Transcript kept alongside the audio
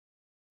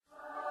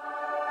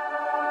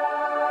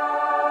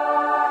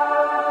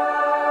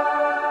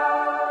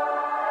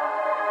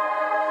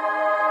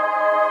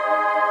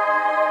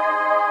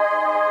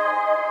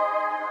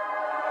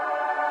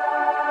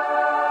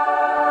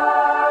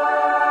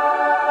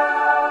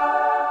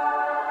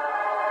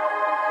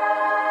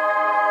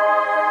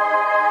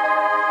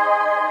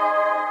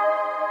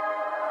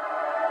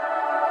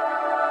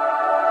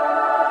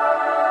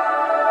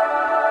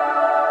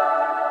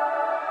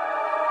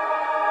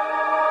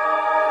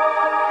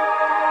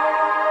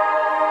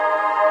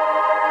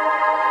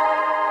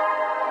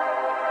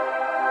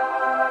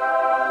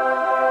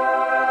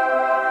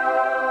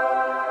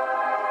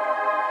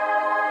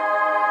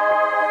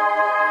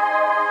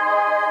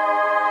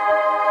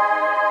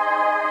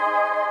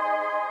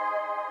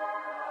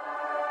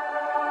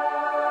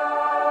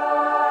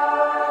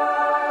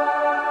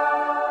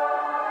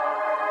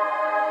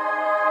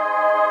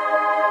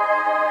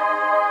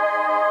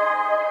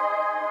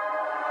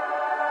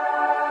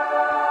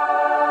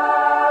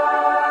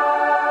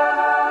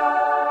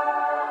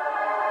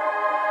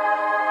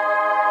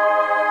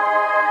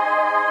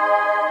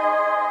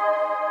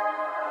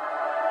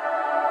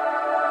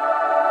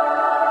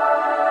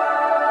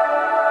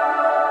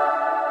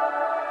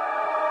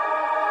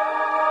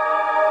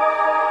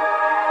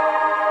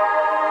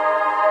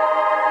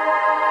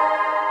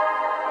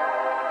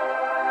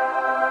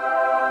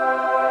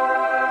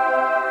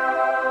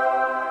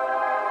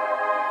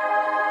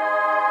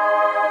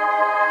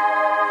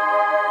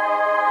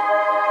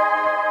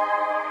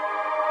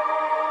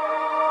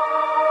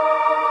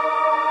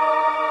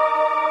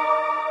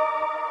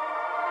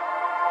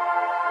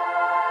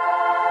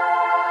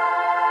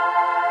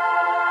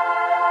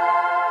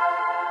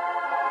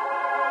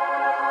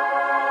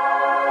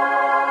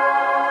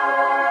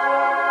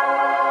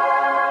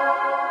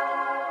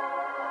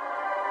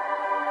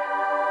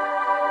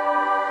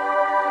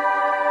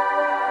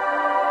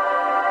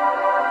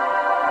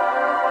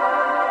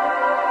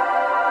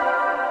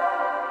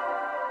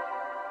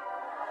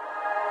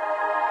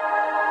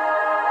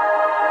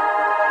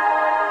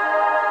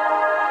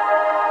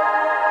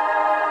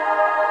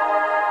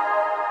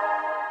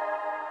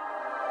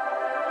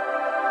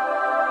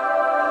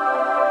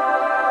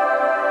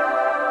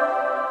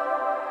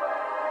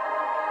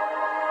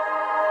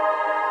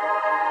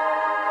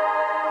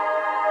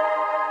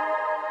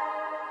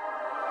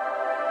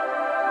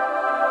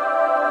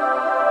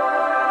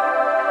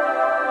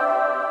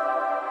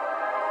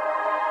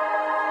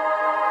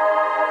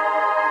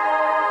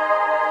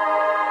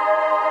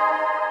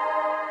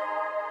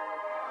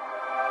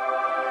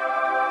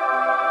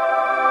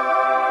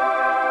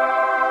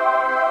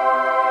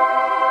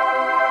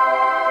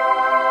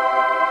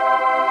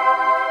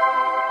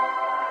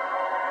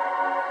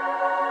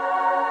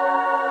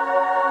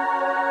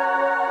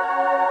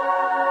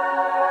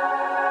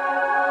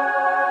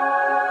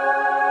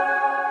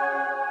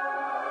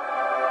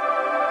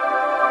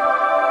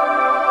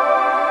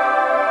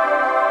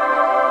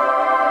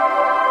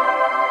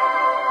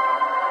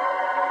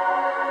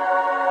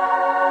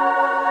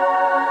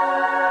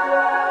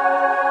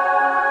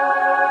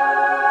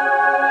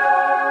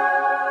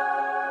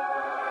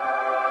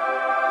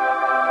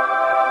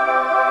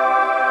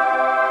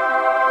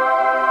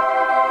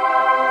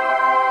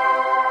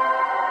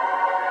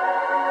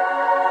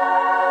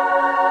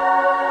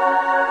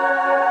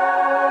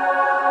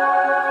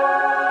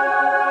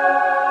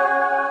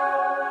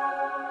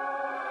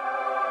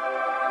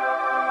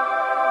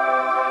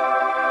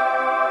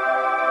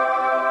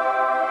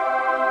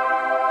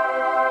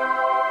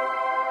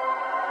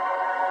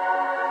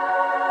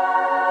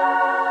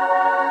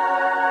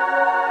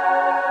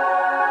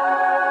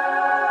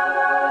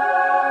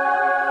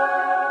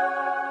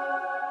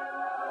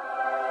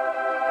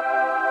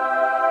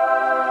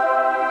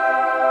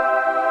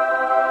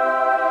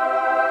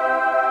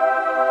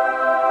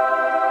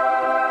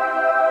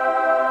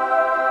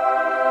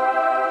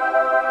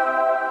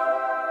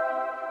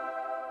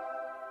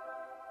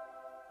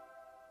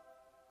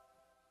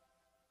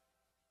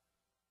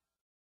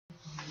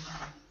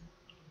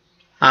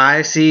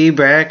Odyssey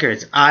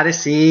Records,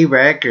 Odyssey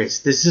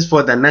Records. This is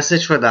for the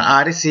message for the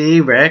Odyssey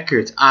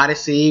Records,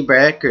 Odyssey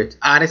Records,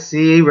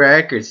 Odyssey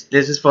Records.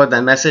 This is for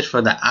the message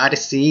for the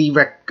Odyssey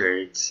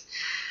Records.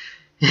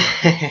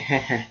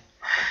 Hey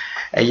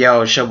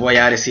yo, it's your boy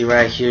Odyssey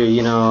right here,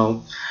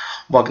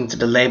 welcome to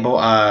the label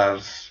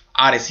of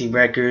Odyssey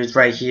Records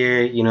right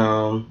here, you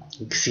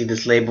can see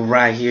this label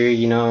right here,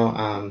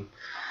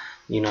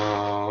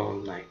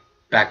 like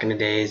back in the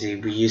days,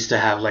 we used to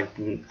have I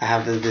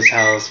have this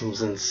house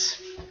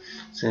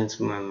since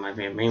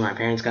my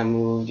parents got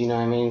moved,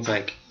 it's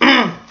like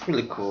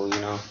really cool,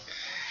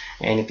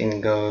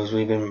 anything goes.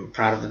 We've been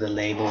proud of the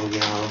label,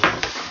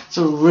 it's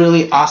a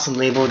really awesome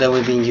label that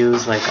we've been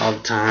used like all the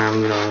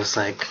time, it's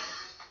like,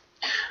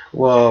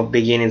 well,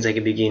 beginning's like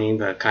a beginning,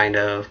 but kind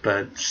of.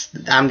 But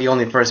I'm the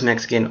only first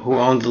Mexican who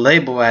owned the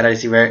label at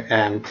Odyssey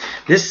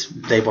this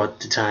label at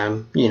the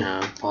time,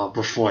 well,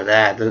 before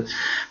that.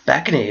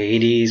 Back in the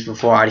 80s,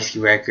 before Odyssey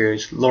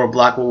Records, Laura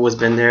Blackwell has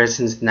been there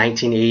since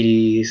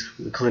 1980s,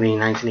 including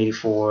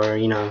 1984,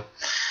 I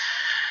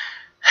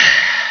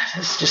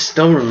just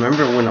don't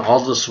remember when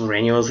all the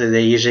Surenos, they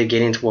usually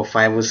get into a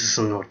fight with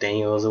some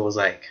Norteños. It was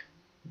like,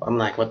 I'm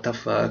like, what the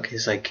fuck?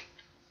 It's like,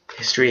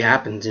 history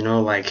happens,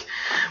 like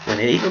when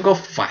they even go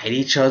fight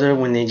each other,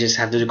 when they just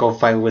have to go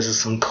fight with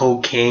some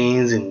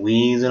cocaines and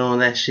weeds and all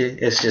that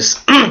shit, it's just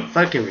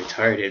fucking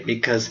retarded.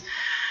 Because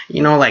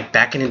like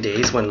back in the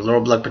days when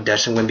Laurel Blood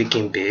Production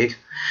became big,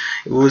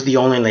 it was the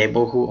only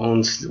label who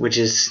owns, which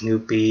is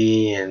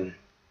Snoopy and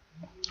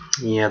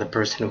the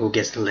person who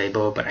gets the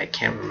label, but I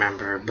can't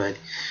remember, but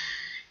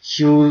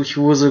he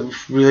was a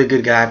really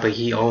good guy, but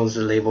he owns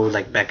the label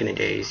like back in the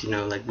days,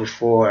 like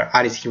before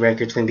Odyssey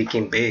Records when it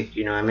became big,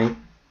 you know what I mean?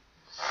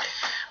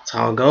 That's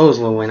how it goes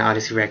when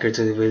Odyssey Records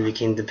really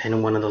became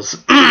dependent, one of those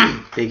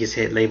biggest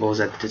hit labels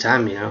at the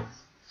time,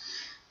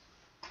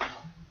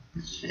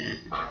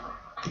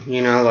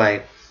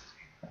 like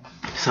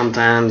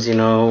sometimes,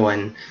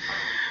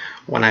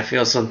 when I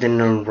feel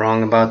something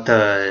wrong about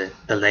the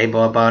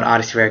label, about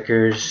Odyssey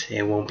Records,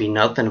 it won't be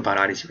nothing about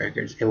Odyssey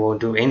Records. It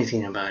won't do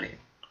anything about it.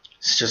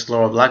 It's just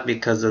Laura Black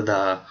because of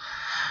the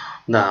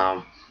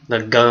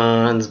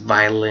guns,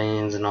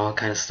 violence, and all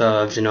kind of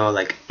stuff,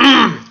 like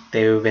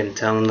they've been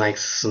telling like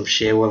some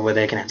shit where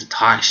they can have to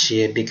talk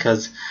shit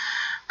because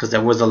there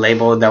was a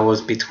label that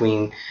was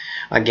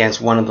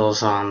against one of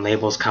those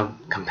labels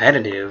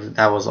competitive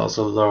that was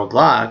also Laura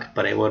Block,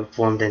 but it was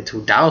formed in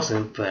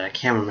 2000, but I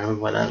can't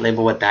remember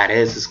what that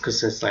is. It's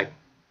because it's like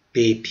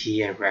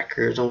BP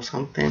Records or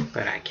something,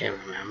 but I can't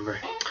remember.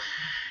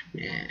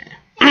 Yeah.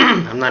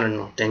 I'm not a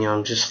norteño,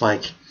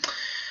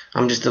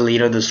 I'm just the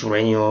leader of the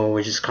Sureño,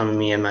 which is coming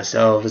me and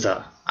myself as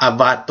a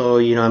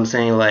vato, what I'm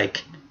saying,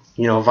 like,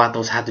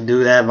 vatos have to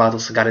do that,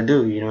 vatos gotta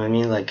do, what I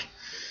mean, like,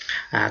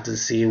 I have to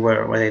see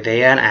where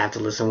they at, I have to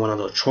listen to one of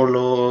those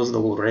cholos, the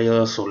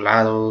burreos,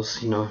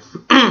 solados,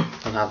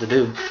 I have to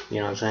do,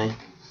 what I'm saying,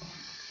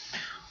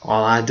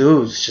 all I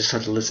do is just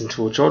have to listen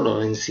to a cholo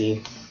and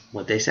see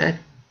what they said,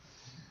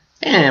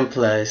 and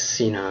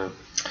plus,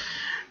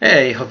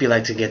 hey, hope you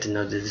like to get to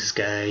know this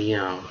guy,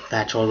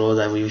 that cholo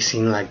that we've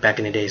seen like back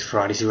in the days for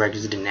Odyssey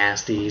Records, the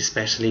Nasty,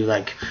 especially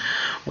like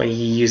when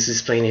he used to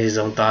explain his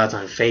own thoughts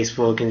on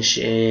Facebook and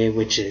shit,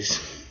 which is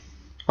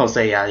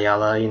Jose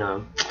Ayala,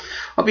 I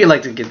hope you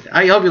like to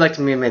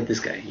meet this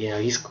guy,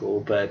 he's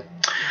cool, but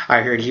I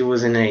heard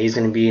he's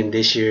gonna be in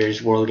this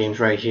year's World Games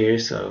right here,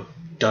 so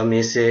don't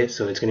miss it.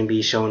 So it's gonna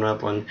be showing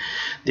up on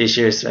this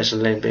year's Special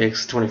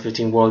Olympics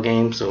 2015 World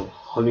Games, so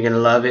hope you're gonna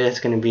love it.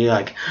 It's gonna be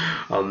like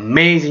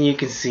amazing, you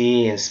can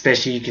see, and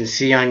especially you can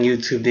see on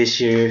YouTube this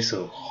year,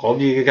 so hope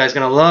you guys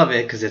gonna love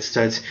it, because it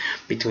starts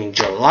between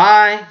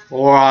July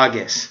or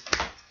August,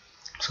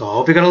 so I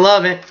hope you're gonna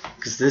love it,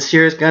 because this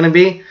year is gonna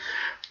be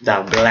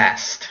the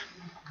blast.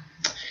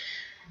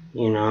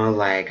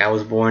 Like I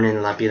was born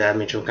in La Piedad,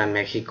 Michoacan,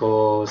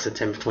 Mexico,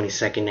 September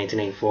 22nd,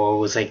 1984. It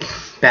was like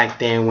back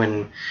then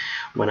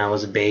when I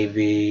was a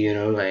baby,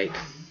 like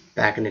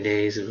back in the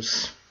days, it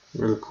was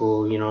really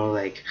cool,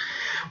 like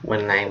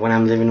when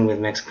I'm living with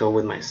Mexico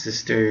with my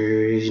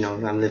sisters,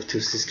 I'm with two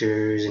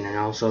sisters, and then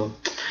also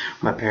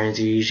my parents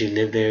who usually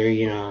live there,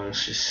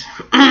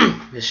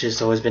 it's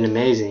just always been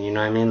amazing,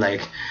 what I mean,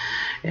 like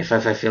if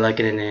I feel like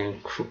it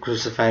and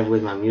Crucified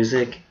with my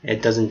music,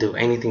 it doesn't do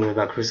anything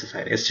about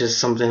Crucified. It's just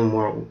something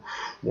where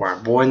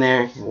I'm born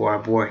there, where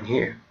I'm born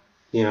here.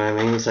 You know what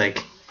I mean? It's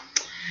like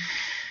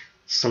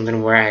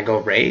something where I go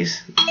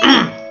raise,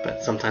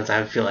 but sometimes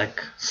I feel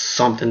like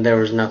there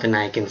was nothing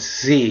I can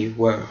see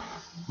where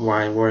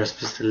I was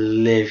supposed to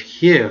live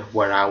here,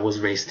 where I was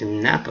raised in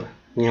Napa.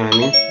 You know what I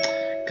mean?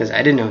 Because I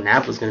didn't know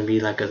Napa was gonna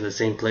be like the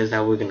same place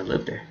that we're gonna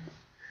live there.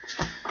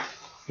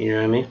 You know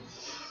what I mean?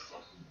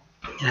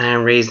 And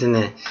I'm raised in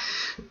in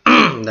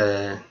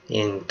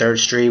 3rd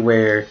Street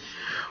where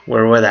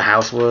the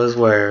house was,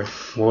 where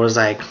was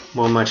like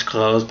more much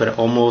close, but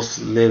almost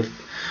lived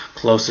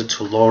closer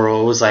to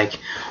Laurel. It was like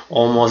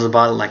almost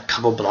about like a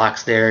couple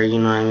blocks there, you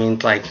know what I mean?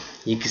 Like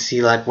you can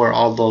see like where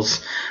all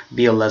those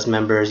BLS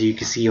members you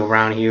can see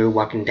around here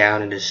walking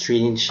down in the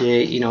street and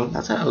shit. You know,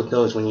 that's how it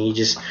goes when you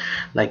just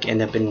like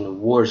end up in a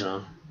war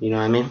zone. You know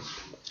what I mean?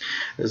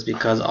 It's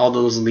because all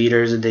those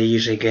leaders, they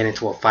usually get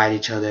into a fight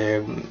each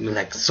other,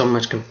 like so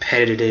much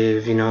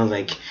competitive. You know,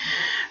 like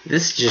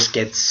this just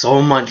gets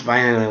so much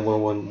violent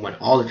when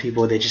all the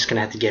people, they're just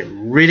gonna have to get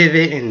rid of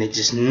it, and there's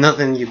just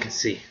nothing you can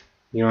see.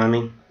 You know what I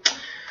mean?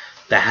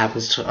 That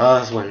happens to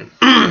us when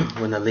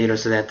when the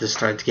leaders had to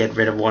start to get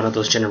rid of one of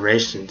those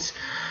generations.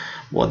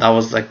 Well, that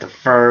was like the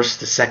first,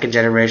 the second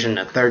generation,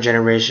 the third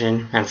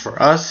generation, and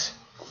for us,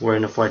 we're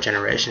in the fourth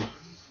generation.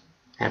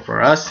 And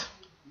for us,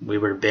 we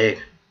were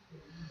big.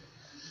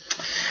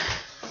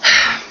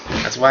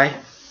 That's why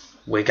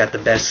we got the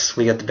best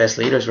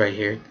leaders right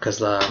here,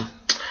 because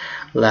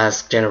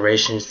last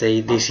generations,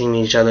 they seen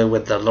each other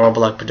with the lower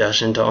block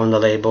production to own the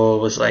label.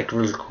 It was like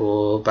really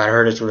cool. But I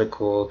heard it's really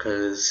cool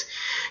because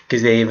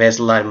they invest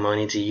a lot of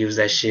money to use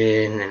that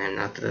shit, and then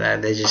after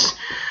that they just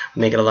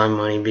make it a lot of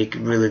money, be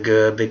really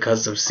good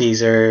because of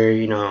Caesar.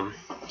 You know,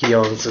 he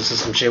owns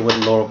some shit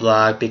with lower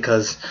block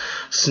because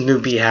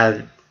Snoopy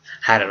had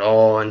it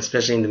all, and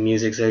especially in the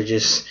music, so it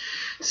just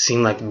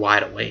seemed like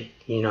wide awake.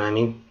 You know what I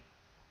mean?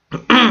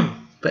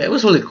 But it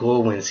was really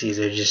cool when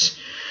Caesar just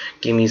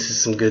gave me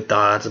some good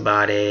thoughts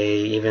about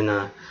it. Even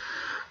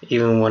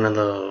one of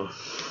the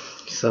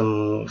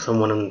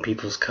one of the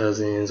people's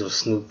cousins or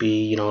Snoopy,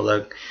 you know,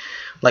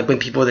 like when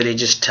people that they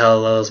just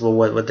tell us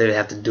what they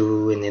have to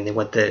do, and then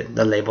what the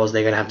labels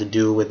they're gonna have to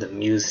do with the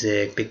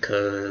music,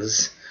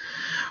 because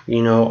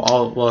you know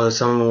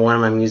one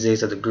of my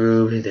musics of the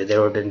group, they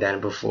were been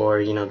banned before,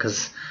 you know,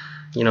 because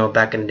you know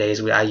back in the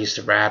days I used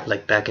to rap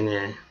like back in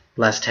the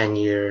last 10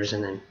 years,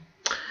 and then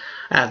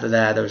after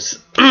that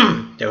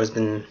there was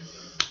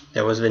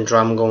been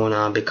drama going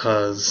on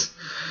because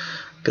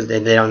they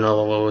don't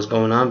know what was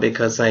going on,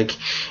 because like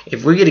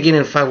if we're gonna get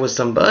in a fight with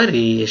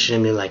somebody, it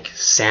shouldn't be like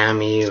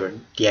Sammy or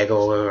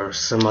Diego or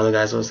some other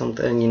guys or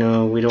something. You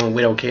know, we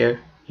don't care.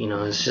 You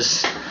know, it's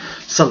just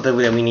something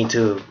that we need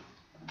to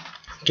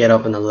get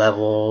up in the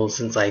level,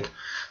 since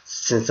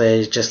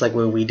just like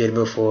what we did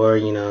before.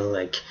 You know,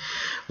 like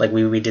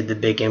we did the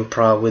big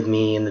improv with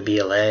me and the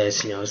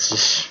BLS. You know, it's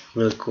just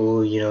really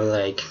cool. You know,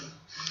 like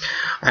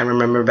I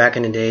remember back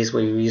in the days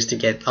where we used to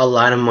get a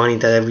lot of money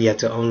that we had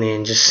to own it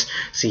and just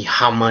see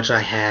how much I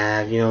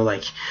have. You know,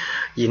 like,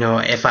 you know,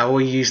 if I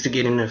were used to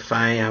get in a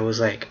fight, I was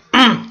like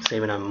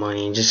saving up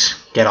money and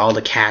just get all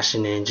the cash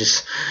in it,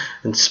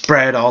 and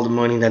spread all the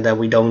money that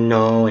we don't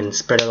know, and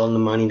spread all the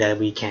money that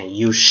we can't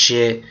use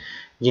shit.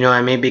 You know what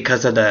I mean?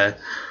 Because of the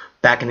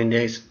back in the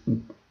days,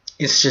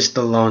 it's just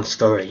a long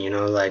story. You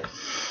know, like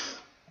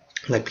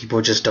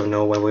people just don't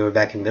know when we were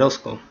back in middle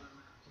school.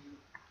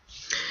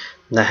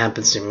 That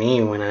happens to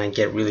me when I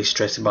get really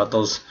stressed about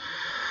those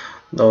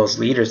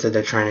leaders that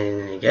they're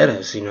trying to get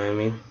us. You know what I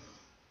mean?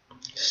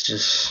 It's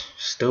just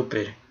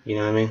stupid. You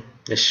know what I mean?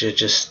 This shit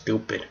just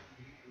stupid.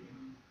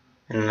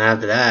 And then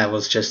after that, I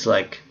was just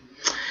like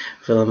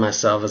feeling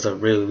myself as a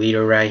real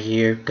leader right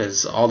here,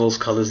 because all those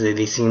colors that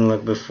they seemed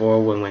like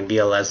before when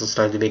BLS will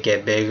start to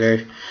get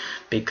bigger,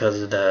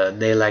 because of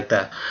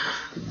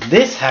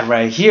this hat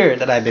right here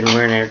that I've been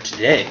wearing here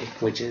today,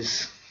 which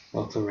is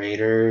Oakland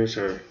Raiders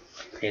or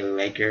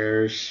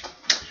Lakers,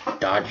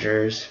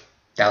 Dodgers,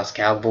 Dallas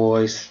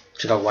Cowboys,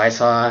 Chicago White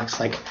Sox,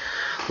 like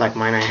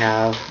mine I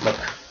have. Look,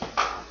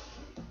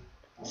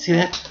 see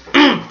that?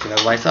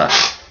 Chicago White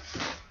Sox.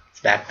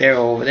 It's back there,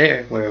 over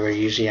there, where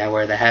usually I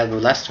wear the hat the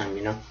last time,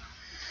 you know.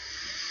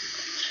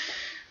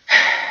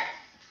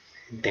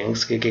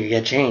 Things could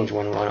get changed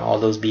when all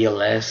those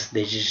BLS,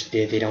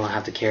 they don't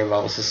have to care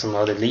about some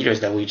other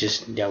leaders that we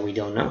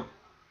don't know.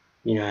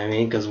 You know what I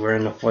mean? Because we're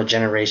in the fourth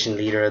generation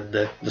leader of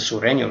the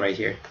Sureño right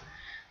here.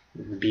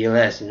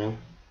 BLS,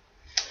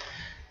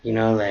 you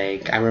know,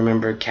 like I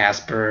remember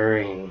Casper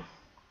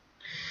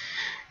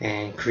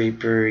and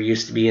Creeper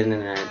used to be in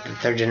the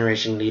third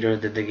generation leader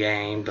of the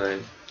game, but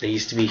they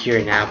used to be here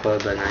in Napa,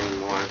 but not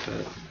anymore.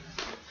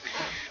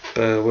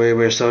 But we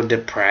were so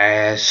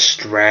depressed,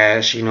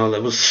 stressed, you know.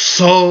 It was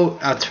so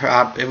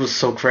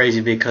crazy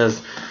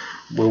because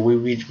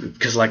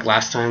because like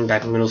last time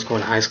back in middle school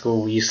and high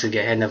school, we used to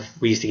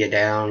get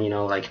down, you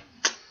know, like.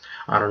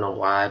 I don't know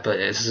why, but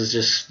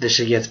this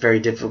shit gets very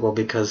difficult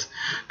because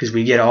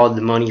we get all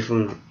the money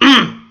from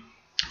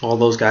all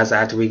those guys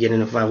after we get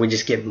in the fight. We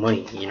just get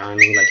money, you know what I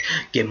mean? Like,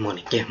 get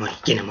money.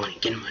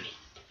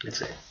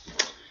 That's it.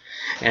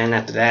 And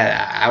after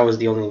that, I was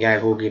the only guy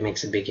who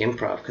makes a big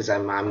improv, because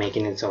I'm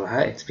making it so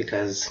high. It's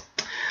because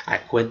I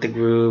quit the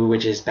group,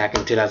 which is back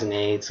in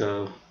 2008,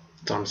 so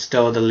I'm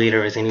still the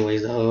leader as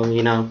anyways, though,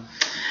 you know.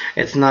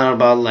 It's not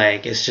about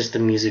like it's just a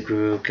music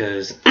group,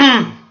 because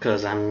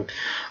I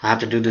have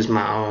to do this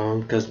my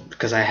own,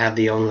 because I have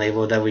the own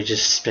label that we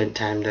just spent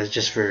time. That's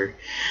just for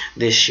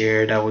this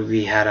year that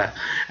we had a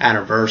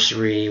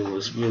anniversary. It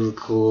was really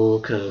cool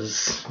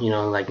because, you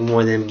know, like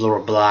more than Lower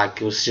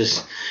Block, it was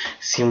just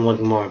seemed like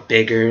more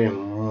bigger and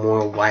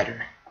more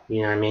wider.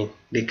 You know what I mean?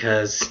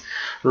 Because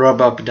Lower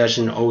Block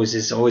production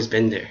has always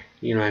been there.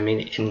 You know what I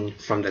mean? And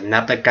from the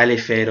Napa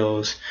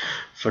Califeros,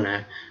 from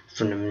the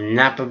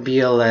Napa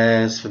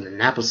BLS, from the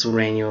Napa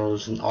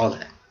Surenos, and all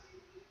that.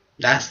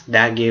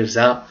 That gives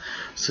up.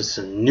 So it's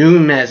a new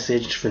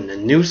message from the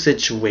new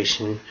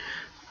situation,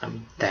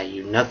 that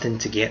you nothing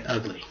to get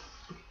ugly.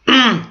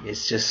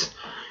 It's just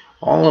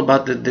all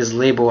about this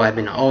label. I've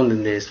been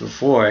owning this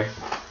before,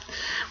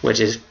 which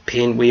is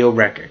Pinwheel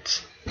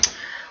Records.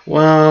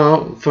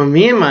 Well, for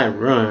me in my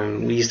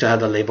room, we used to have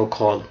the label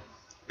called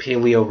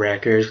Pinwheel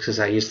Records because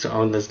I used to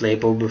own this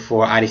label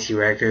before Odyssey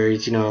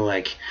Records. You know,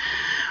 like,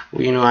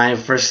 you know,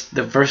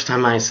 the first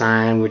time I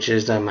signed, which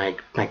is my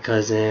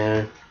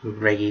cousin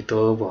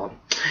Reguito. Well,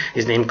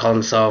 his name called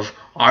himself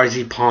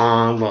RZ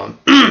Pong. Well,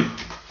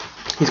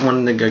 he's one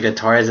of the good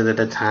guitarists at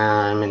the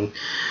time, and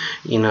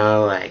you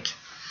know, like,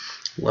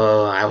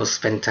 well, I was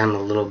spending time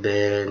a little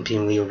bit in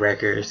Pinwheel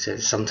Records,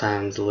 and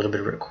sometimes a little bit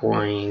of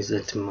recordings,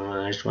 not too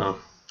much. Well,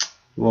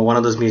 one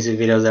of those music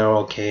videos that are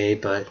okay,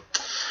 but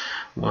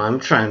well, I'm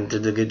trying to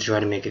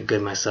make it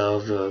good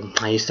myself.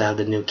 I used to have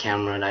the new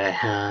camera that I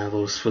have. It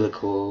was really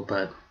cool,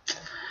 but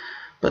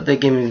they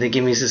gave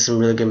me some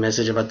really good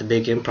message about the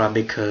big improv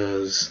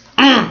because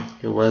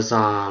it was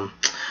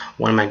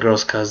one of my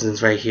girl's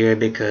cousins right here,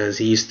 because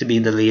he used to be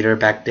the leader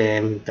back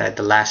then at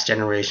the last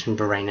generation,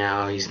 but right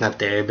now he's not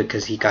there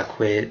because he got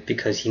quit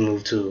because he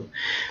moved to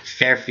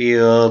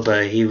Fairfield.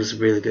 But he was a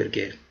really good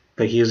kid.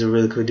 But he was a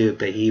really cool dude.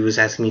 But he was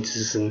asking me to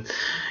listen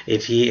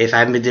if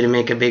I didn't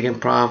make a big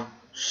improv,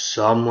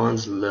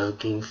 someone's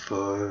looking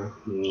for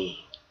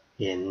me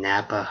in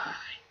Napa High.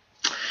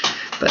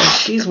 But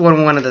she's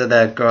one of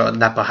the girl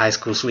Napa High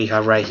School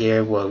sweetheart right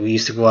here. Well, we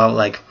used to go out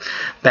like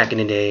back in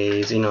the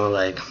days, you know,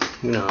 like,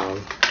 you know,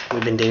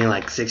 we've been dating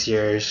like 6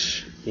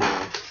 years. You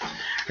know,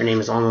 her name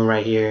is Alma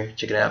right here.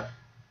 Check it out.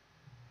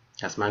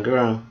 That's my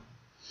girl.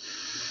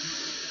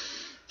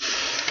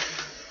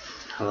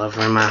 I love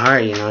her in my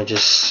heart. You know,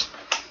 just,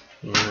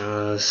 you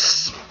know,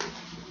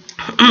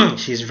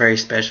 she's very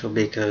special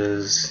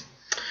because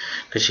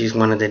she's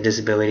one of the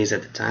disabilities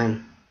at the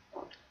time.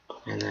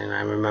 And then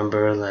I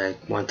remember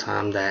like one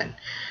time that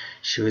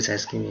she was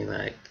asking me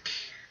like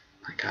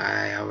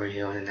hi, how are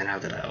you? And then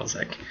after that I was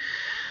like,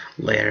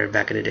 later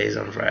back in the days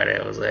on Friday,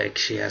 I was like,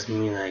 she asked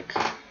me like,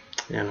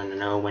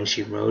 no, when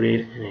she wrote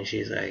it, and then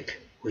she's like,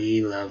 will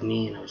you love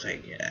me? And I was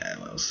like, yeah.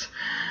 Let's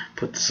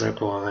put the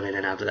circle on it.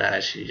 And after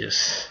that she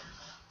just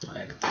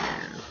like,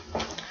 damn.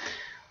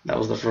 That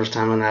was the first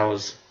time when I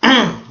was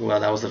well,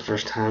 that was the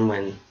first time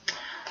when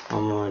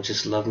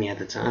just loved me at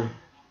the time.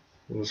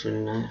 It was really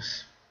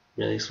nice.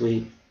 Really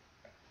sweet.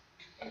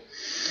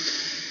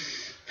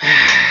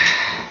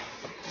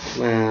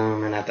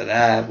 Well, and after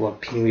that, well,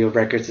 Pinwheel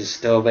Records has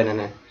still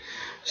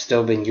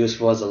been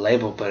useful as a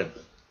label, but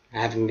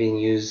I haven't been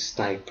used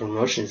like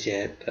promotions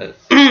yet. But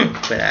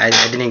I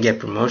didn't get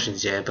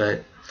promotions yet.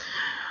 But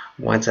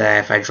once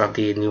if I drop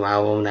the new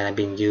album that I've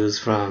been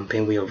used from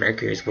Pinwheel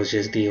Records, was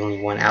just the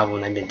only one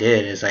album I've been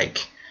did. It's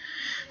like,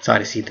 it's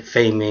Odyssey the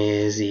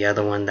Famous, the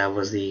other one that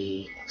was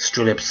the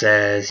Strulip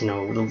Says, you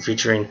know,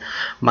 featuring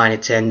My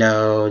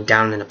Nintendo,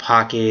 Down in the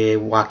Pocket,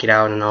 Walk It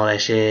Out, and all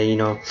that shit, you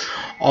know.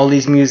 All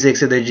these music,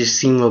 so they just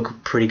seem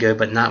look pretty good,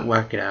 but not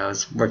Work It Out,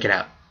 it's Work It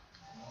Out.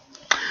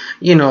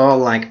 You know,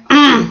 like,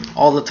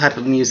 all the type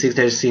of music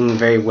that seem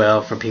very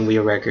well for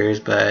Pinwheel Records,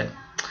 but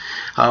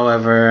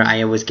however,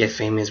 I always get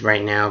famous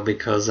right now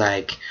because,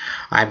 like,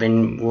 I've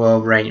been,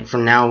 well, right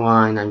from now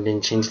on, I've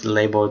been changed the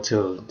label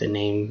to the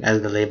name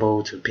as the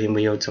label to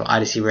Pinwheel to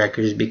Odyssey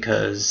Records,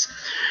 because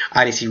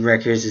Odyssey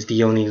Records is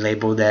the only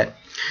label that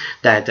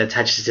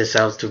attaches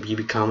itself to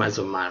become as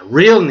of my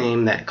real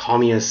name, that call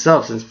me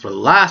yourself, since for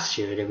last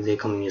year they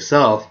call me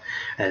yourself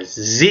as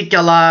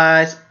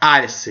Ezequielized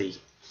Odyssey.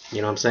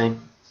 You know what I'm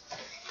saying?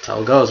 That's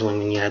how it goes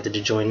when you have to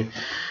join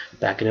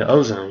back in the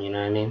ozone, you know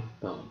what I mean?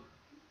 Well,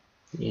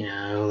 you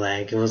know,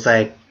 like, it was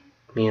like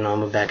me and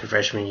Alma back in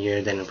freshman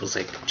year, then it was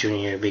like junior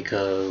year,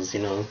 because, you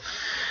know,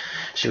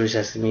 she was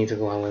asking me to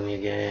go out with me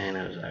again.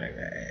 I was like,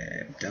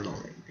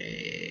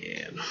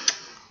 damn.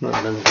 One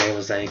of them day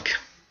was like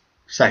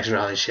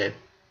sexuality shit.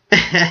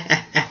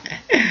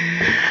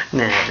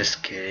 Nah,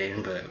 just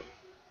kidding, but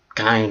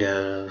kind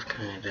of.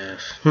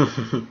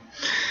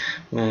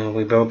 Well,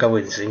 we broke up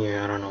with senior.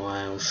 I don't know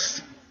why. It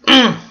was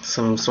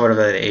some sort of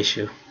an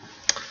issue.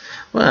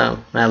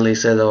 Well, at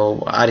least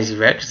though, Odyssey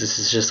Records, this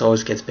is just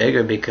always gets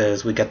bigger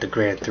because we got the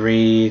Grand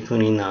 3,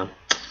 including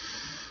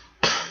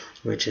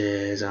which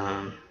is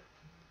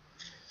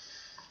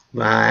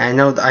well, I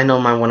know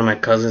one of my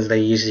cousins. I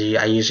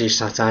usually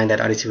sign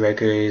that Odyssey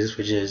Records,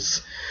 which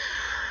is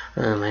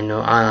all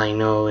I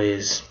know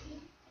is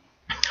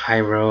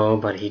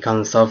Hyro, but he calls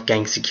himself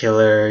Gangsta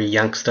Killer,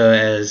 Youngster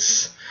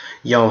as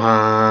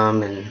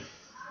Yoham,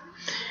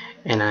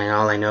 and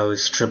all I know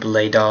is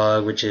AAA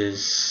Dog, which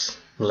is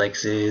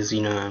Lexus,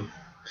 you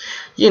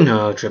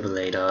know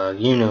AAA Dog,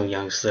 you know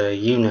Youngster,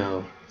 you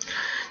know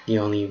the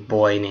only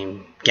boy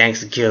named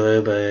Gangsta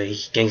Killer, but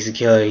Gangsta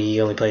Killer,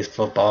 he only plays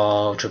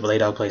football. Triple A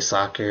Dog plays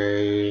soccer,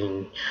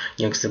 and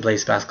Youngster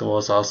plays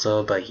basketball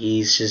also, but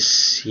he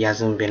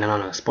hasn't been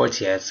on a sports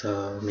yet,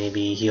 so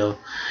maybe he'll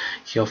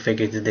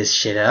figure this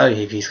shit out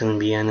if he's gonna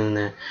be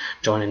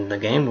joining the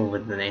game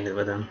with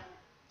them.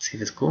 See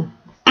if it's cool.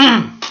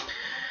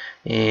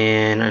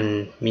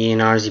 And me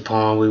and RZ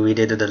Pawn, we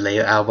did the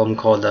later album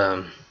called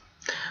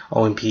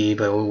OMP,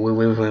 but we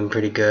went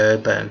pretty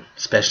good, but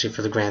especially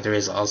for the Grand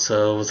Threes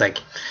also. It was like,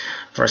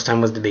 first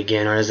time was the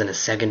beginners, and the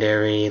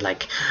secondary,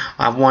 like,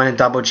 I want a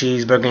double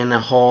cheeseburger and a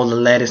whole the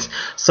lettuce,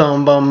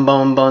 some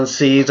bun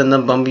seeds and the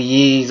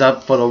bumbies,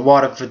 up for the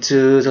water for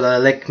two till I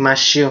lick my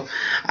shoe.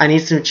 I need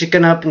some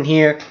chicken up in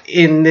here,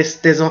 in this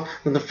thizzle,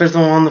 with the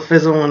fizzle on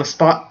the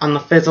spot on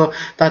the fizzle,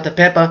 Dr.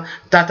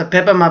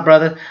 Pepper, my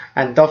brother,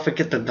 and don't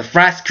forget the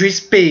fries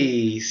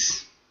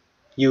crispies.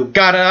 You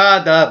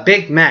gotta the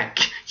Big Mac.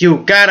 You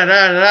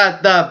gotta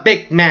the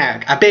Big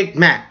Mac. A Big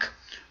Mac.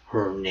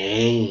 Her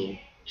name,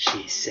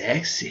 she's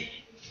sexy.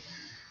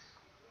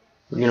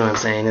 You know what I'm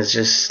saying? It's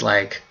just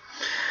like,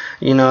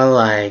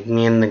 like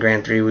me and the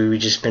Grand 3, we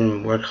just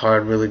been work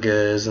hard really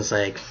good since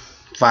like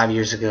 5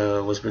 years ago.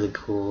 It was really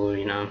cool,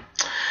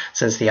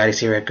 Since the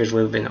Odyssey Records,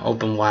 we've been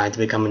open wide to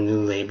become a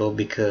new label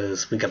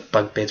because we got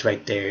bug bits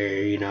right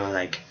there,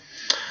 like,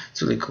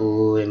 it's really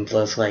cool. And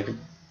plus, like,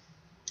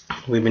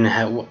 we've been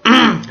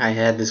I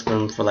had this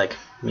room for like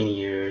many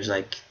years,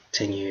 like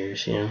 10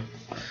 years, since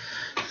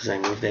I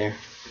moved there.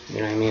 You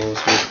know what I mean? It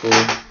was really cool.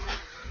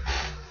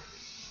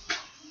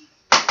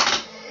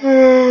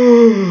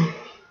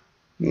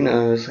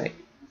 It's like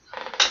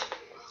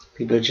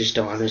people just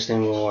don't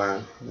understand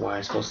why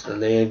I'm supposed to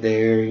live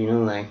there.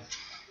 Like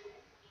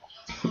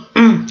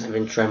I've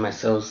been trying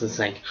myself since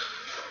like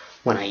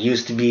when I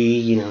used to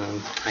be.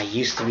 I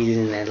used to be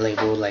in that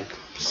label like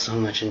so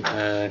much in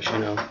touch.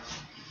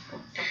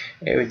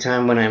 Every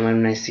time when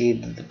I see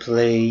the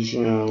plays,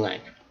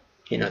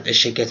 this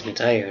shit gets me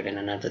tired. And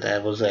then after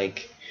that, I was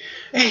like,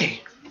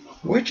 hey,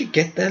 where'd you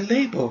get that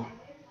label?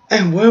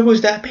 And where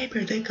was that paper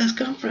they just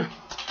come from?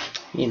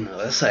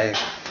 It's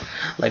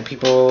like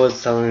people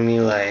was telling me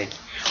like,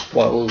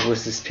 what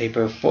was this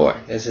paper for?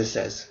 This just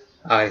says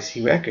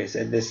Odyssey Records,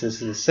 and this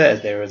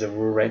says there was a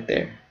rule right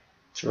there.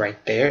 It's right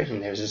there,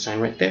 and there's a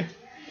sign right there.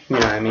 You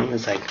know what I mean?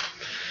 It's like,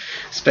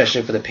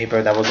 especially for the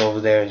paper that was over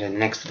there and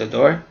next to the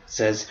door, it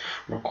says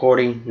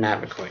recording,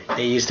 not recording.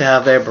 They used to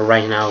have there, but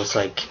right now it's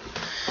like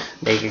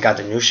they got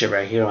the new shit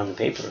right here on the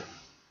paper.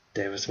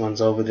 There was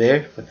ones over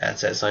there, but that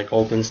says like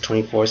opens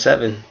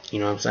 24/7. You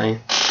know what I'm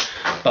saying?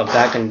 But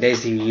back in the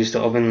days, we used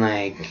to open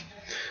like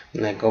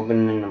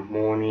open in the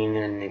morning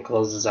and it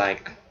closes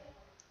like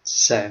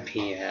 7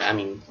 p.m. I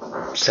mean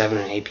 7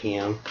 or 8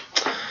 p.m.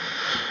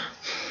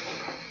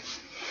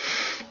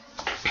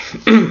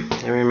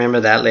 I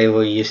remember that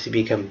label used to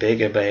become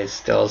bigger, but it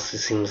still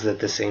seems like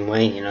the same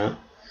way,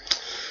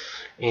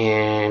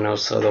 And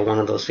also one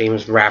of those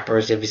famous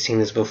rappers, have you seen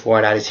this before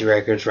at Odyssey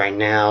Records right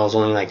now? It's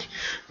only like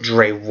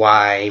Dre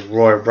White,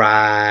 Roy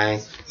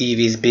Bryce,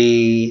 Evie's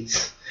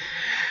Beats,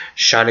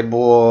 Shotty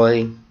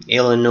Boy,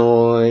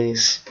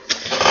 Illinois,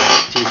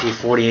 TT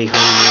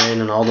 4800,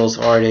 and all those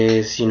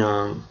artists,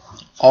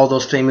 all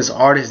those famous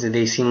artists that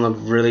they seem look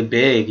really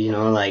big,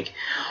 like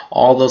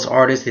all those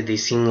artists that they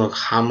seem look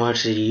how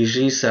much they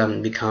usually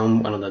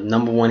become one of the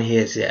 #1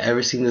 hits. I've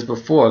ever seen this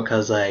before,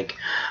 because like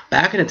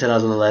back in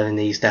 2011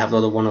 they used to have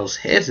one of those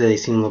hits that they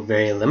seem look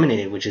very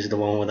eliminated, which is the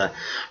one with a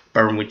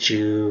Burn With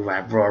You,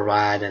 Raw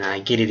Ride, and I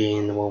Get It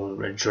In, the one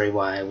with Dre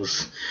White. It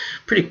was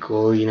pretty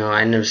cool,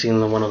 I never seen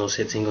one of those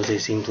hit singles they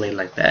seem played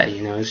like that,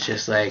 it's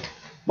just like,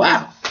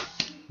 wow.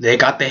 They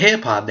got the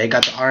hip hop, they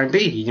got the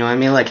R&B. You know what I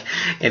mean? Like,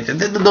 if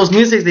those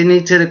music, they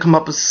need to come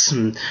up with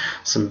some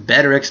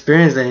better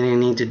experience that they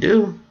need to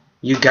do.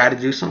 You got to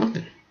do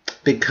something,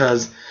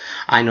 because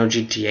I know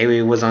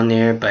GTA was on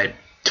there, but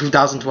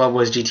 2012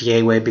 was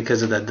GTA way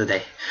because of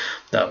the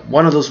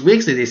one of those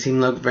weeks that they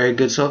seem to look very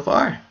good so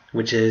far,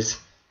 which is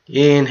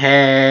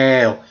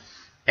inhale,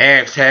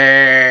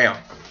 exhale.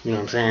 You know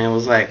what I'm saying? It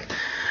was like,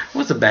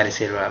 what's the baddest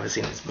hit I've ever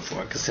seen this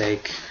before? Because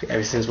like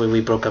ever since we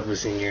broke up with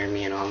Senior and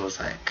me and all was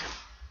like,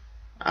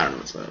 I don't know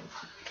what's up.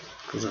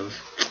 Because of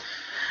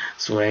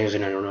Surenos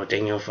and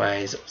Ronaldinho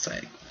fights, it was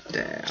like,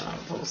 damn,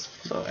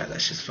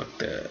 that shit's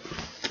fucked up.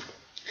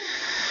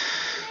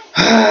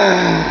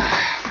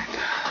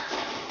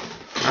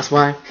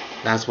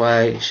 That's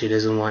why she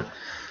doesn't want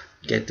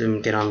get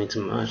on me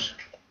too much.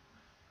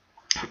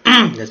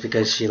 That's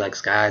because she likes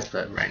guys,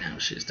 but right now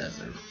she just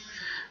doesn't.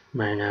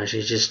 Right now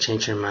she just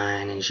changed her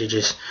mind and she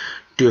just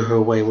do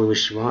her way with what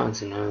she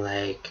wants,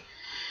 like.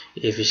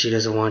 If she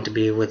doesn't want to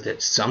be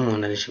with someone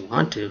that she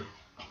want to,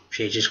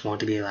 she just want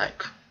to be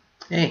like,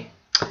 hey,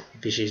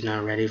 if she's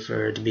not ready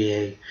to be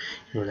in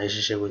a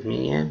relationship with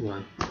me yet,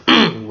 well,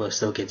 we'll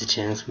still get the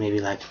chance, maybe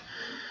like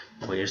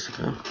 4 years to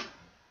come.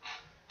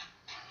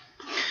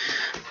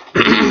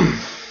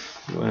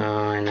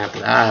 Well, and after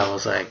that, I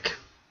was like,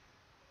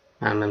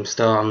 I'm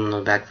still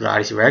on back with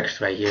Odyssey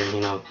Records right here.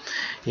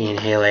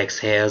 Inhale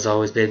Exhale has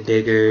always been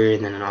bigger,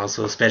 and then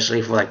also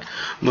especially for like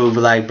Move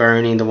Like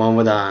Burning, the one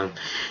with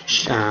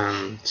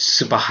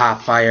Super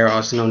Hot Fire,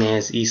 also known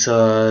as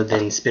Issa,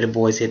 then Spitter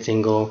Boy's hit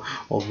single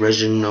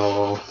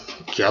Original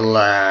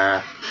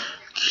Killer.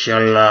 You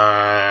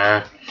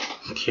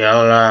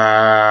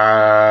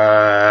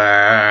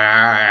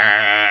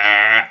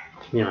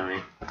know what I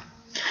mean?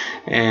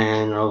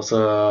 And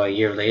also a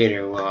year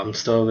later, well, I'm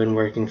still been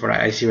working for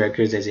Odyssey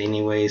Records as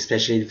anyway,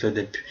 especially for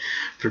the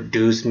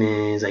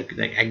producements. Like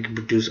I can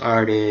produce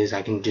artists,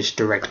 I can just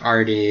direct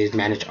artists,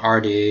 manage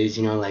artists.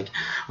 I'm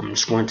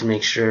just wanting to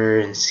make sure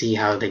and see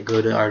how they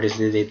go to artists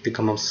that they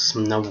become up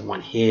some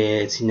 #1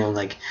 hits.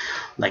 Like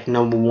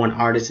 #1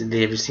 artists that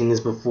they ever seen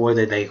this before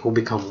that they who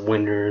become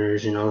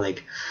winners.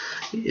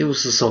 It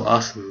was just so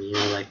awesome.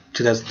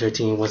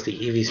 2013 was the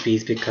Eevee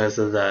Speeds because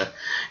of the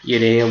year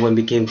they when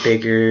became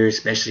bigger,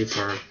 especially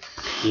for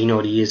the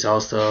years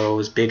also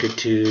was bigger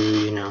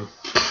too.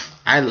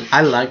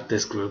 I like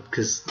this group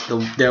because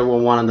they were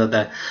one of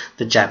the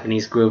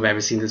Japanese group. I've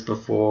ever seen this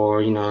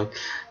before.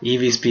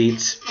 Eevee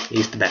Speeds,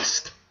 he's the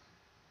best.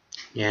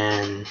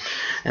 And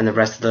the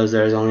rest of those,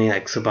 there's only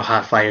like Super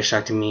Hot Fire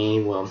Shock to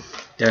me. Well,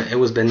 it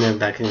was been there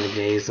back in the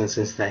days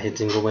since that hit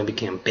single when it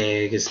became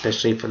big,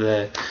 especially for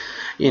the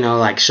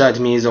like Shock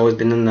to me has always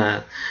been in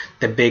the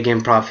big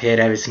improv hit.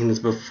 I've seen this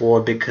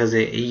before because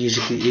it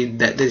usually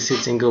this hit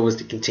single was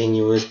the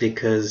continuous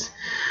because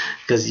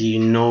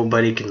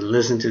nobody can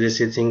listen to this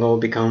hit single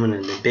becoming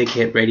the big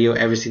hit radio.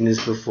 Ever seen this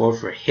before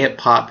for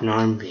hip hop and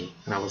R&B?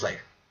 And I was like,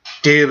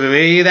 do you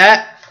believe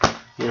that?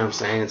 You know what I'm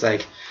saying? It's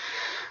like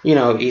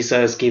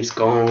Issa keeps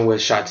going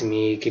with Shot to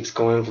Me, keeps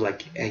going for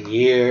like a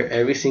year,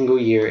 every single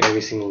year. You know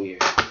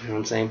what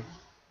I'm saying?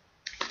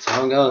 That's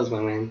how it goes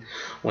when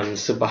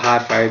Super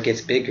Hot Fire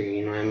gets bigger.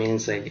 You know what I mean?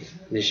 It's like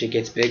this shit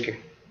gets bigger.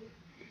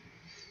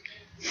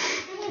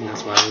 And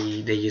that's why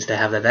they used to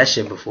have that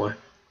shit before.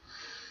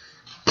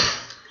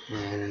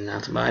 And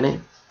that's about it.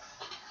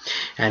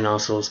 And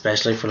also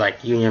especially for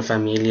like Union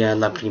Familia,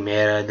 La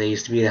Primera, they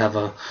used to have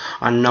a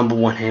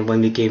 #1 hit when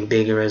it became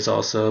bigger as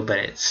also, but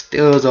it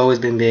still has always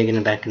been big in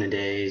the back in the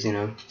days.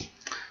 It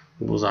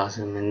was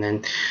awesome. And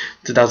then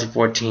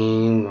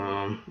 2014,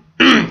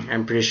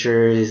 I'm pretty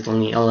sure it's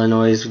only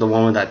Illinois, the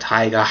one with that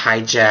Tyga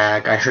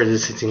Hijack. I heard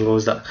this single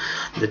was the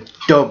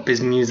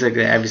dopest music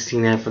that I've ever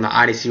seen that from the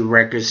Odyssey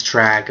Records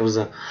track. It was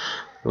a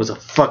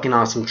fucking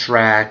awesome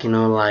track.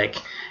 Like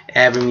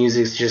every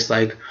music's just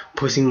like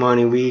Pussy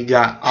Money, we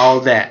got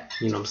all that.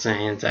 You know what I'm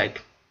saying? It's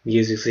like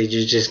music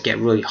just get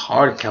really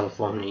hard in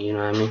California. You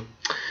know what I mean?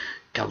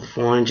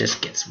 California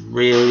just gets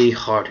really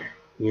harder.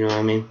 You know what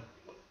I mean?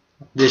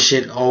 This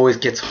shit always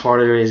gets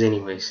harder as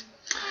anyways.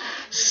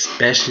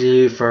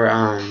 Especially for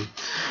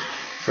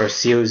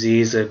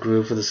COZ's a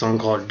group for the song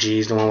called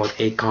G's, the one with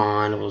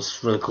Akon. It was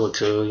really cool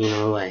too.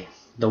 Like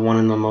the one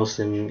of the most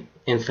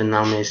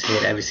infamous hit.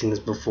 I've ever seen this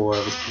before.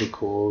 It was pretty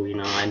cool.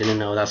 I didn't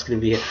know that's gonna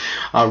be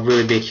a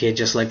really big hit,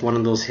 just like one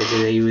of those hits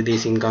that they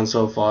seen gone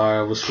so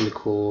far. It was really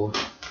cool.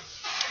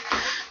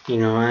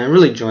 I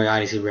really enjoy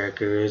Odyssey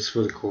Records. It's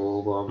really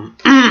cool.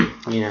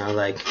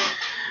 Like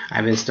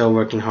I've been still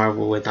working hard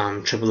with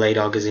AAA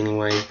Doggers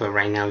anyways, but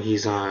right now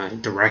he's a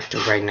director.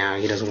 Right now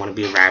he doesn't want to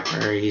be a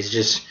rapper. He's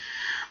just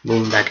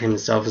moving back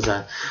himself as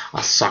a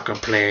soccer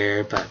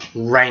player. But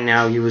right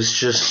now he was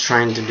just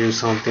trying to do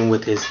something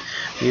with his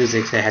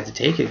music, so I had to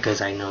take it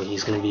because I know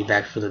he's gonna be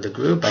back for the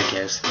group. I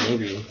guess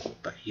maybe,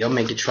 but he'll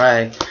make it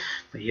try.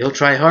 But he'll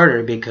try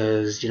harder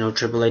because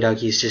AAA Dog.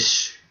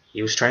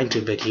 He was trying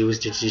to, but he's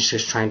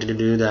just trying to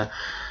do the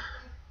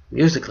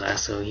music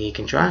class so he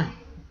can try.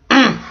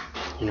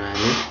 You know what I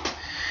mean?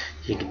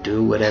 He can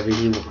do whatever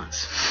he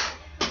wants.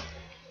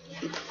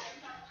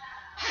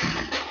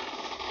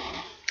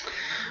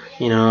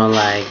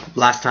 Like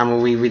last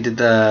time we did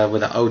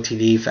with the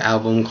OTD for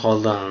album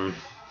called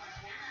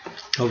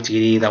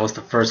OTD. That was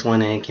the first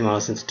one and it came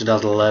out since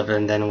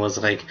 2011. Then it was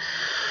like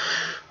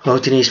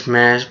OTD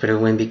Smash, but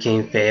it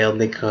became failed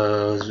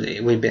because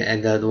we've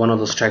been one of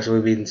those tracks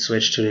we've been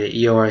switched to the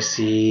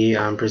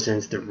EORC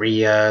presents the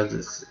RIA.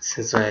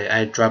 Since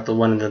I dropped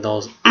one of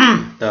those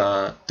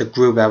the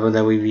group album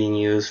that we've been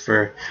used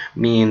for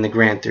me and the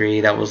Grand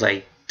 3. That was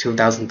like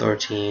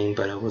 2013,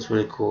 but it was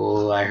really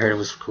cool. I heard it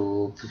was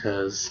cool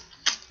because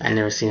I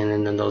never seen it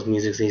in those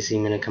musics they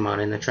seem to come out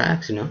in the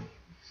tracks.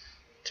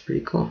 It's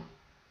pretty cool.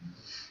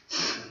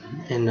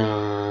 And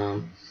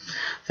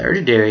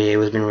 30 Dairy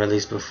was been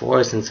released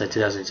before since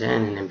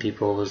 2010, and then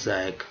people was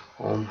like,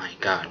 oh my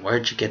god,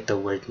 where'd you get the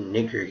word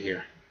nigger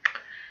here?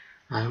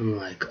 I'm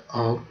like,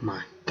 oh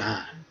my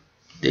god,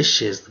 this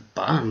shit's the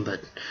bomb.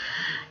 But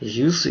if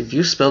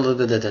you spell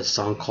that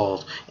song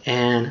called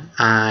Nigger,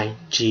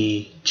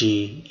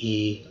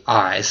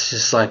 it's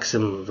just like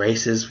some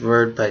racist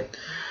word, but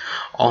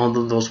all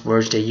of those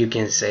words that you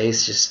can say,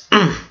 it's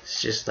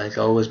just like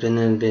always been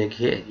a big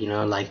hit.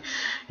 Like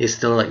it's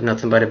still like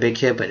nothing but a big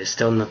hit, but it's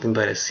still nothing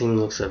but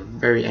looks a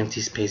very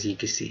empty space you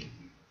can see.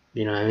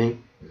 You know what I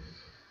mean?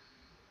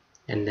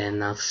 And then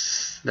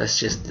that's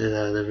just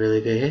the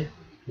really good hit.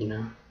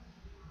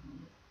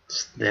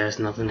 there's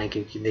nothing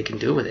they can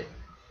do with it.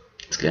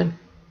 It's good.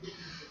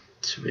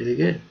 It's really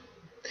good.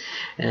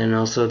 And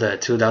also the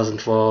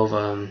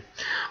 2012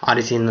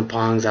 Odyssey in the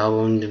Pongs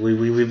album.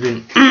 We've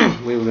been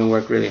we've been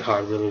working really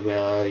hard, really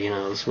well. You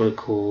know, it's really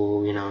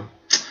cool. You know,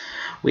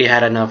 we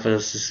had enough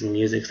of some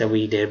music that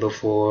we did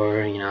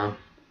before. You know,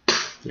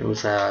 it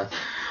was the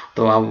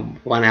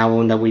one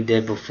album that we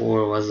did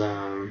before was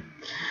what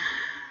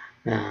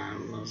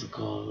was it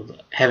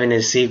called? Heaven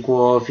is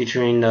Sequel,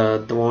 featuring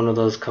the one of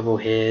those couple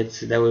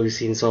hits that we've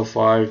seen so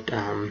far.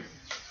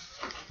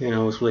 You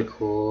know, it was really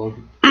cool.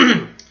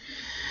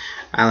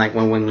 I like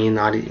when me and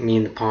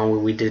the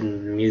Pawn we did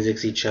music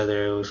to each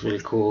other. It was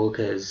really cool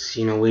because,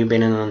 you know, we've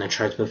been in on the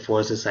charts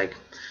before. So it's like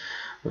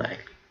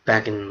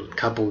back in a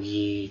couple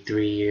 3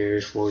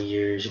 years, 4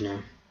 years. You know,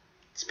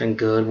 it's been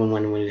good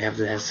when we have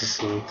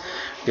some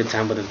good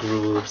time with the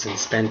groups and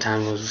spend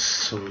time with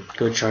some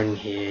good charting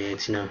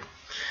hits. You know,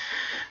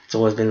 it's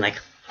always been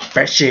like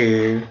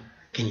pressure.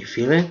 Can you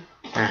feel it?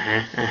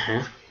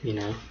 You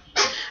know,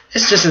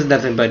 it's just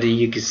nothing but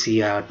you could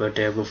see out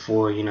there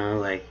before. You know,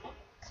 like.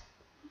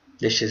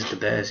 This shit's the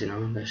best, you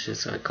know. That's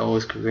just like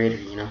always creator,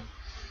 you know.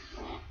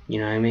 You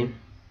know what I mean?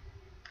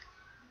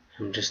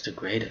 I'm just the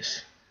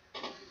greatest.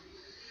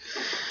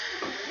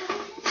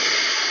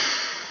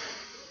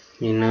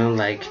 You know,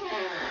 like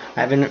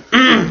I've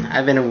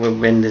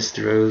been this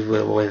through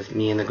with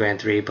me and the Grand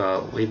 3,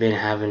 but we've been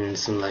having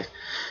some like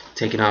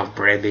taking off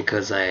bread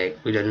because like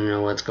we don't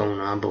know what's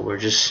going on, but we're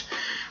just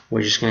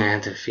gonna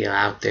have to feel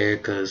out there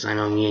because I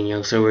know me and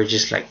Yo, so we're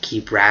just like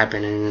keep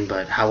rapping.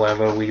 But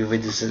however, we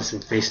did some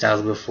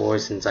freestyles before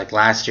since like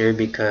last year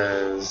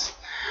because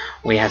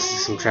we had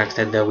some tracks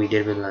that we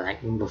did with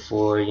like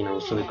before. You know,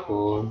 it's really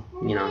cool.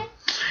 You know,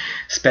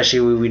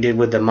 especially we did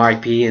with the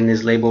Mark P and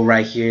this label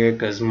right here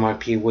because Mark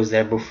P was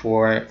there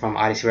before from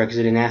Odyssey Records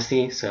with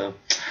Nasty. So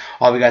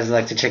all of you guys would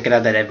like to check it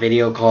out, that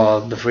video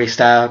called The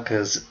Freestyle,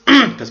 because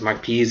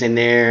Mark P is in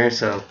there.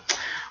 So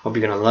hope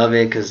you're gonna love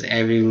it, because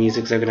every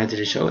music's are gonna have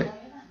to show it.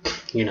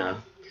 You know,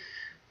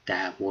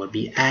 that would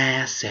be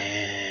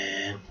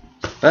awesome.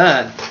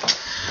 But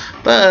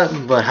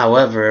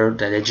however,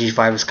 the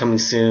G5 is coming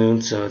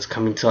soon, so it's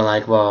coming to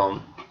like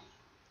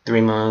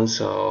 3 months.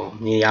 So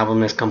the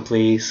album is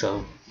complete.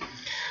 So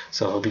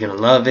hope you're gonna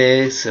love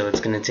it. So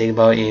it's gonna take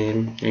about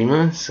 3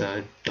 months.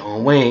 So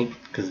don't wait,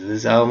 because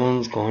this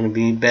album's going to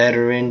be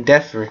better and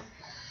deafer.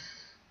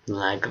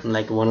 Like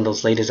one of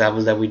those latest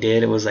albums that we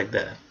did, it was like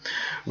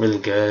really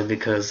good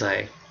because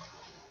I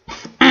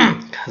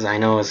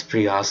know it's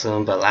pretty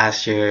awesome. But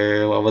last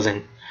year I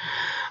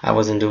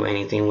wasn't doing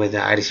anything with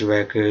the Odyssey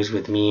Records,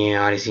 with me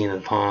and Odyssey in the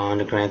Pond,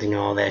 the Grand Thing,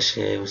 and all that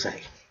shit. It was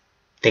like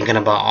thinking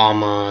about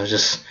Alma,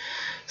 just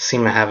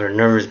seemed to have a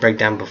nervous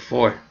breakdown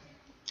before,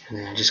 and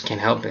then I just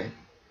can't help it,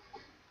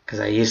 because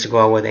I used to go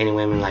out with any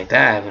women like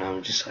that, but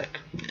I'm just like,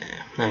 nah,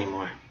 not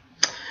anymore.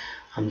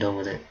 I'm done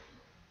with it.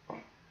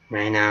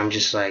 Right now I'm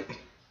just like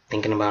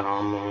thinking about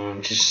Alma,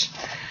 just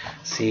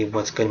see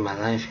what's good in my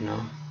life, you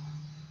know.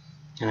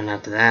 And then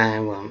after that,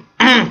 well,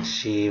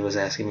 she was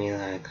asking me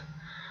like,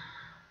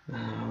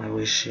 I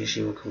wish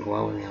she would come go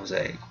out with me. I was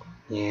like,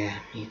 yeah,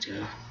 me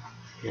too.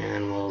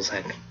 And was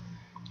like,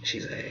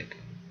 she's like,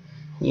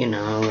 you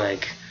know,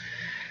 like,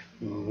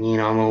 you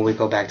know, when we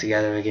go back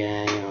together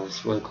again, you know,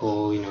 it's really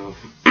cool, you know.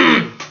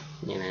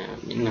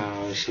 you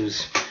know,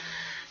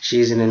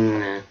 she's in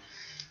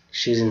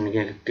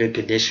a good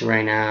condition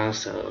right now,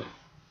 so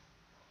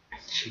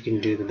she can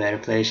do the better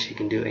place. She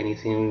can do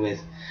anything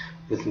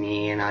with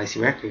me and Odyssey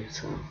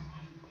Records. So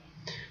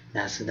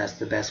that's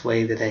the best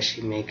way that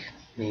she make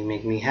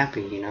me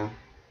happy, you know.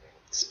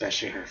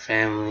 Especially her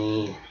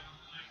family.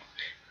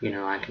 You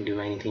know, I can do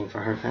anything for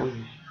her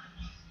family.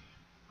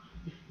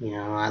 You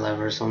know, I love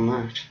her so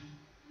much.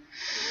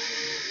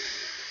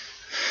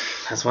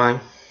 That's why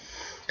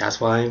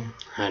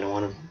I don't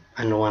want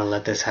to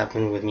let this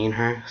happen with me and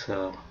her.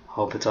 So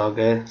hope it's all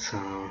good.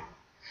 So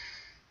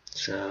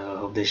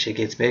hope this shit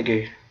gets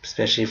bigger,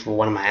 especially for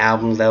one of my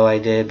albums that I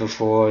did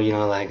before, you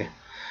know, like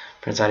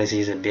Prince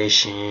Odyssey's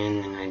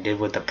Edition, and I did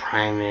with the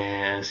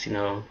Primus, you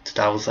know,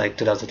 that was like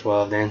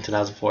 2012, then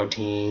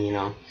 2014, you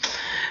know,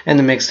 and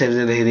the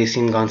mixtapes, they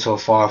seem gone so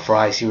far for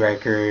Odyssey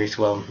Records.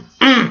 Well,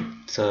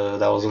 so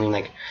that was only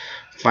like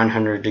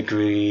 500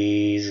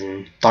 Degrees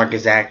and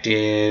Darkest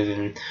Active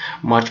and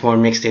much more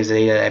mixtapes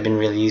that have been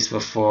released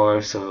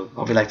before. So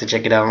hope you like to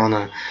check it out on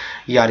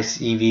the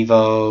Odyssey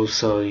Vivo.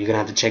 So you're gonna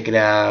have to check it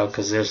out,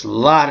 because there's a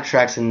lot of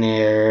tracks in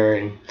there,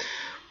 and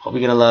hope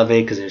you're gonna love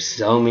it, because there's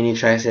so many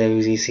tracks that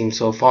we've seen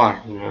so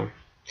far, you know.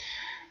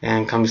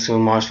 And coming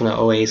soon, Mars from the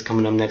OA is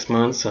coming up next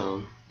month,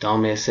 so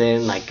don't miss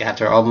it. Like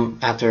after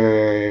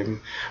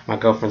my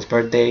girlfriend's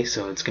birthday,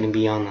 so it's gonna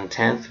be on the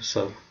 10th.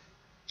 So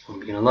hope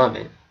you're gonna love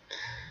it.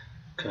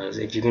 Because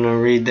if you're going to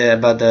read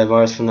about the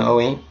bars from the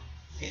 08,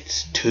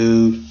 it's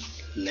too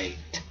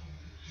late.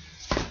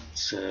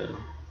 So,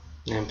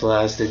 and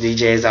plus the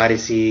DJ's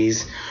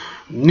Odyssey's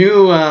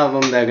new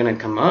album that's going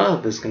to come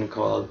up is going to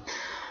call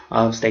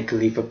State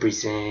Khalifa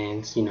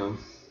Presents, you know.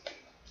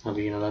 Hope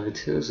you're going to love it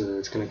too. So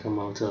it's going to come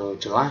out till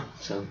July.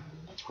 So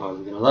or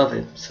we're gonna love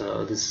it.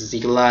 So this is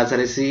Ezequielized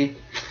Odyssey.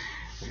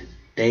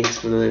 Thanks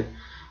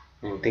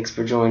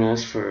for joining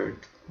us for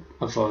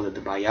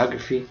the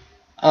biography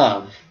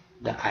of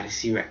the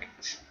Odyssey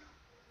Records.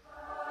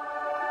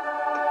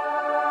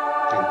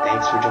 And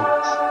thanks for joining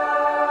us.